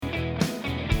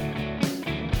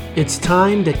It's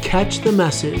time to catch the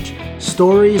message,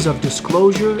 stories of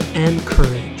disclosure and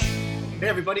courage. Hey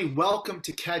everybody, welcome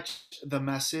to Catch the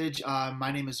Message.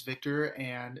 My name is Victor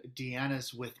and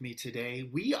Deanna's with me today.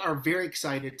 We are very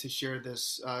excited to share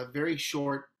this very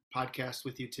short podcast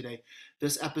with you today.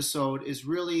 This episode is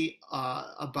really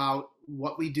about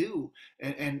what we do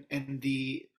and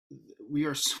we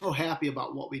are so happy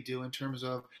about what we do in terms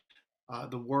of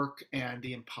the work and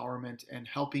the empowerment and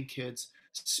helping kids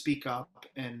speak up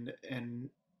and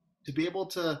to be able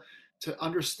to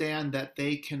understand that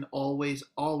they can always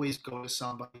go to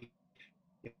somebody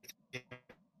if they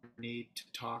need to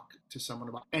talk to someone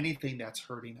about anything that's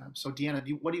hurting them. So Deanna,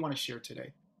 what do you want to share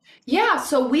today? Yeah,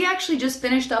 so we actually just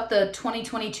finished up the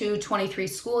 2022-23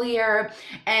 school year.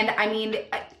 And I mean,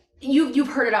 you've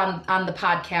heard it on the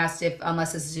podcast, if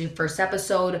unless this is your first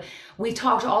episode. We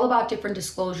talked all about different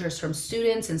disclosures from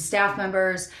students and staff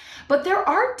members. But there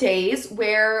are days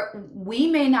where we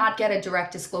may not get a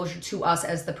direct disclosure to us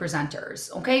as the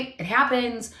presenters. Okay, it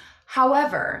happens.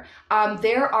 However,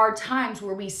 there are times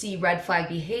where we see red flag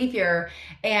behavior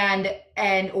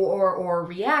or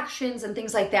reactions and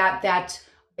things like that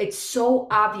it's so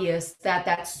obvious that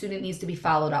that student needs to be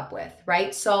followed up with,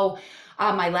 right? So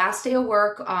my last day of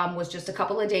work was just a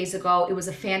couple of days ago. It was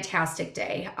a fantastic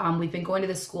day. We've been going to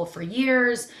this school for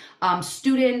years.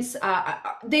 Students,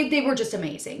 they were just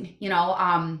amazing,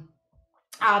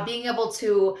 being able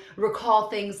to recall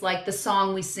things like the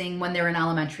song we sing when they're in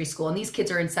elementary school. And these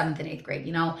kids are in 7th and 8th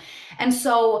grade, And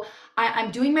so I'm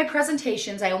doing my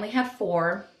presentations. I only had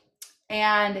 4.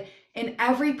 And in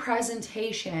every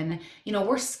presentation,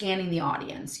 we're scanning the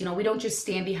audience. We don't just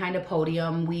stand behind a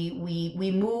podium.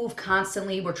 We move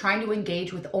constantly. We're trying to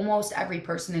engage with almost every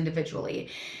person individually.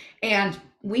 And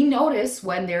we notice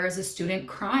when there is a student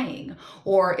crying,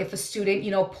 or if a student,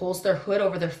 pulls their hood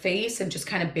over their face and just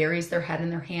kind of buries their head in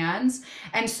their hands.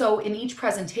 And so in each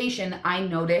presentation, I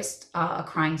noticed a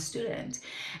crying student.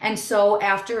 And so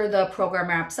after the program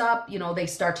wraps up, they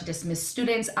start to dismiss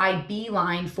students. I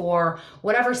beeline for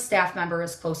whatever staff member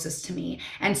is closest to me.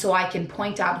 And so I can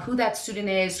point out who that student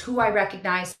is, who I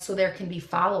recognize, so there can be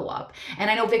follow-up. And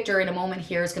I know Victor in a moment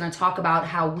here is going to talk about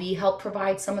how we help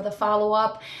provide some of the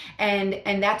follow-up.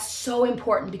 And that's so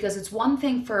important, because it's one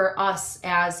thing for us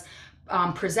as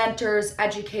presenters,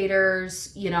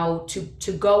 educators,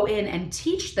 to go in and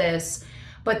teach this,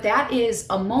 but that is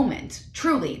a moment,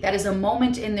 truly, that is a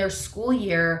moment in their school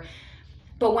year.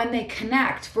 But when they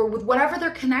connect with whatever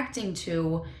they're connecting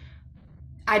to,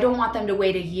 I don't want them to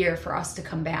wait a year for us to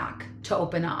come back to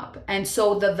open up. And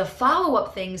so the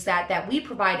follow-up things that we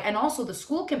provide, and also the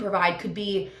school can provide, could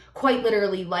be quite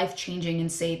literally life-changing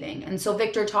and saving. And so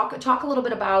Victor, talk a little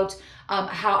bit about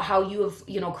how you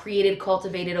have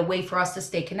cultivated a way for us to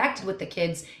stay connected with the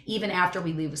kids even after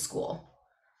we leave a school.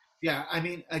 Yeah, I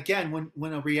mean, again,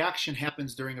 when a reaction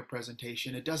happens during a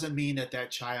presentation, it doesn't mean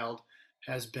that child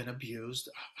has been abused.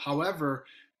 However,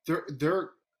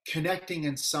 they're connecting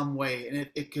in some way, and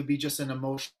it could be just an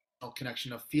emotional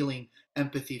connection of feeling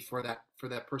empathy for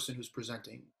that person who's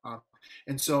presenting,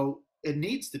 and so it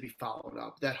needs to be followed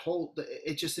up.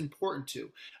 It's just important to,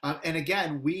 and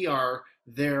again, we are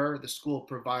there. The school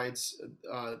provides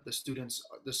the students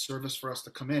the service for us to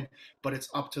come in, but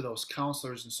it's up to those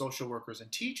counselors and social workers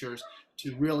and teachers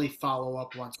to really follow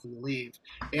up once we leave.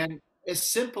 And as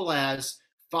simple as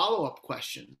follow-up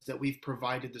questions that we've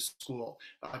provided the school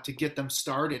to get them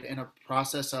started in a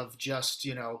process of just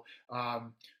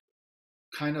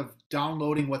kind of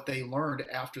downloading what they learned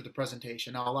after the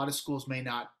presentation. Now, a lot of schools may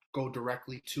not go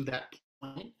directly to that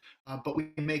point, but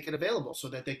we make it available so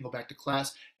that they can go back to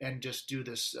class and just do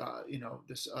this,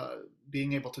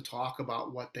 being able to talk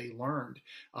about what they learned.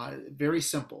 Very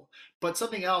simple. But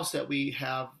something else that we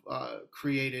have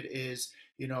created is,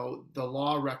 the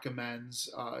law recommends,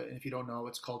 and if you don't know,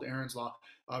 it's called Aaron's Law,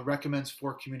 recommends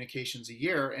 4 communications a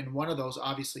year. And one of those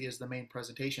obviously is the main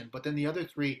presentation. But then the other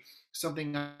 3,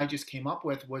 something I just came up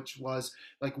with, which was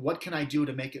like, what can I do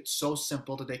to make it so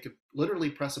simple that they could literally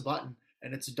press a button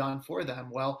and it's done for them?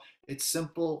 Well, it's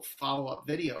simple follow-up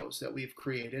videos that we've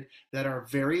created that are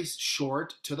very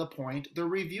short, to the point. They're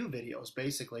review videos,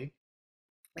 basically.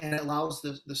 And it allows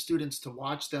the students to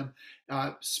watch them,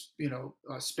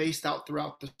 spaced out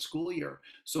throughout the school year.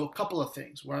 So a couple of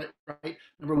things, right?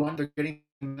 Number one, they're getting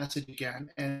the message again,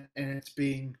 and it's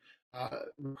being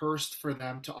rehearsed for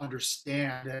them to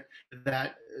understand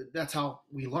that that's how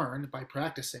we learn, by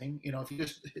practicing. If you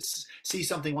just see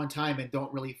something one time and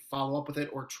don't really follow up with it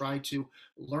or try to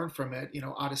learn from it,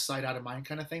 out of sight, out of mind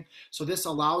kind of thing. So this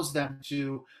allows them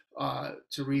to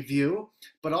review,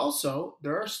 but also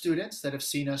there are students that have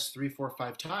seen us 3, 4,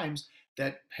 5 times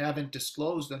that haven't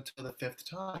disclosed until the fifth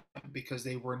time because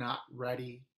they were not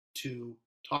ready to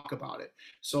talk about it.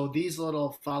 So these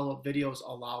little follow-up videos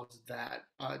allows that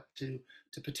to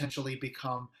potentially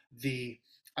become the,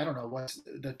 I don't know, what's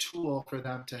the tool for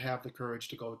them to have the courage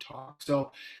to go talk.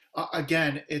 So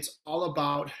again, it's all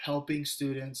about helping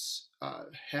students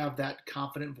have that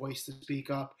confident voice to speak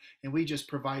up, and we just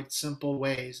provide simple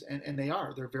ways, and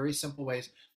they're very simple ways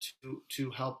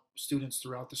to help students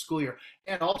throughout the school year.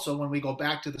 And also, when we go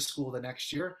back to the school the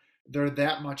next year, they're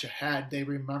that much ahead. They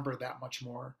remember that much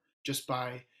more just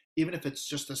by, even if it's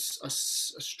just a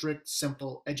strict,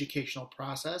 simple educational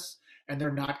process, and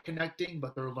they're not connecting,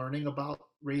 but they're learning about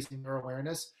raising their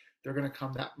awareness, they're going to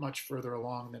come that much further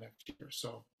along the next year.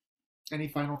 So, any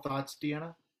final thoughts,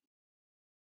 Deanna? I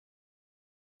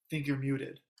think you're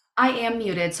muted. I am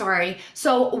muted, sorry.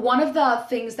 So one of the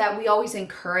things that we always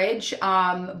encourage,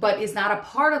 but is not a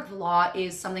part of the law,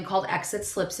 is something called exit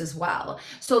slips as well.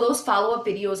 So those follow-up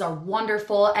videos are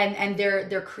wonderful, and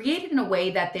they're created in a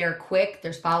way that they're quick.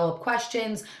 There's follow-up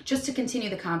questions just to continue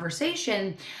the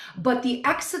conversation. But the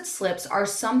exit slips are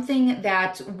something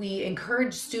that we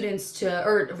encourage students to,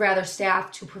 or rather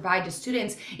staff to provide to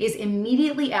students, is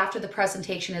immediately after the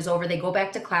presentation is over, they go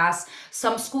back to class.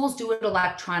 Some schools do it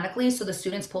electronically, so the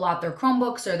students pull out their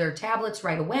Chromebooks or their tablets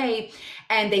right away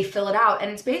and they fill it out.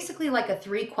 And it's basically like a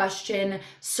 3-question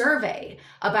survey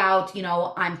about,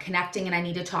 I'm connecting and I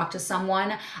need to talk to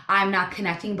someone. I'm not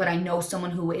connecting, but I know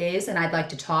someone who is and I'd like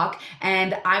to talk.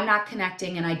 And I'm not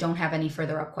connecting and I don't have any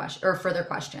further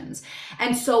questions.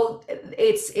 And so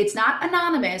it's not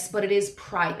anonymous, but it is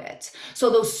private. So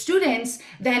those students,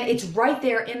 then it's right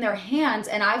there in their hands.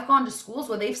 And I've gone to schools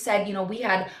where they've said, we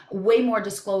had way more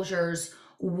disclosures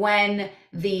when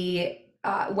the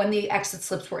exit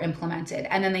slips were implemented,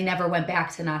 and then they never went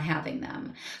back to not having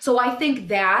them. So I think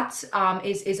that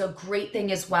is a great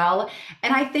thing as well.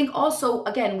 And I think also,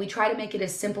 again, we try to make it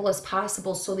as simple as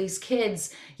possible so these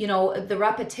kids, the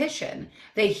repetition,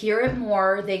 they hear it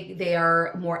more, they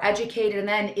are more educated, and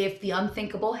then if the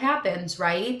unthinkable happens,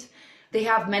 right, they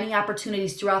have many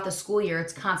opportunities throughout the school year.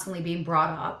 It's constantly being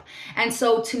brought up. And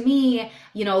so to me,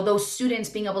 those students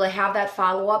being able to have that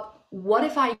follow-up, what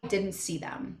if I didn't see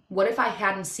them? What if I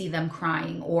hadn't seen them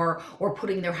crying or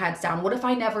putting their heads down? What if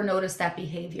I never noticed that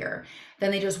behavior? Then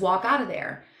they just walk out of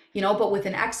there, but with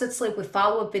an exit slip, with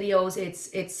follow-up videos,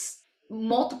 it's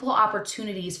multiple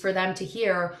opportunities for them to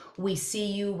hear, we see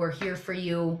you, we're here for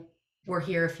you, we're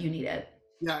here if you need it.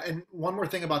 Yeah, and one more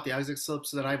thing about the exit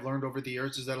slips that I've learned over the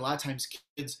years is that a lot of times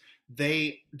kids,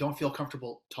 they don't feel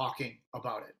comfortable talking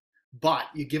about it. But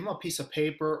you give them a piece of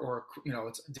paper or,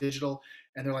 it's digital,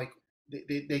 and they're like,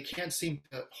 they can't seem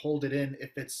to hold it in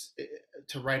if it's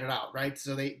to write it out, right?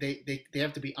 So they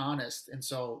have to be honest, and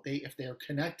so if they're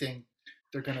connecting,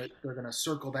 they're gonna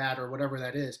circle that or whatever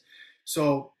that is.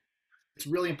 So it's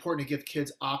really important to give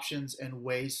kids options and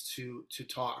ways to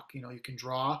talk. You can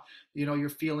draw, your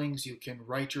feelings, you can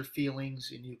write your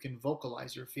feelings, and you can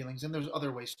vocalize your feelings, and there's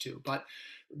other ways too. But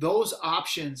those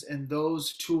options and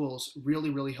those tools really,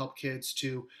 really help kids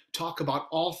to talk about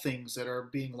all things that are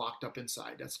being locked up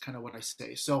inside. That's kind of what I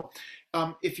say. So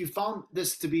if you found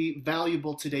this to be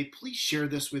valuable today, please share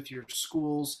this with your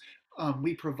schools.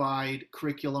 We provide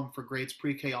curriculum for grades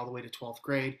pre-K all the way to 12th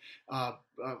grade,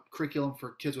 curriculum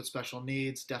for kids with special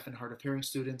needs, deaf and hard of hearing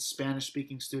students,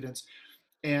 Spanish-speaking students,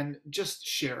 and just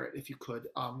share it if you could.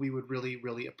 We would really,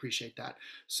 really appreciate that.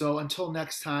 So until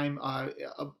next time,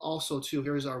 also too,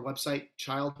 here's our website,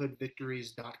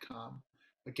 childhoodvictories.com.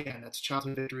 Again, that's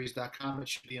childhoodvictories.com. It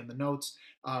should be in the notes.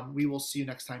 We will see you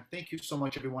next time. Thank you so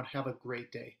much, everyone. Have a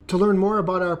great day. To learn more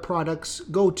about our products,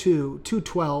 go to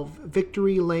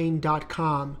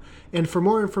 212victorylane.com. And for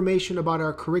more information about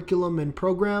our curriculum and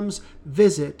programs,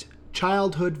 visit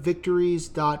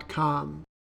childhoodvictories.com.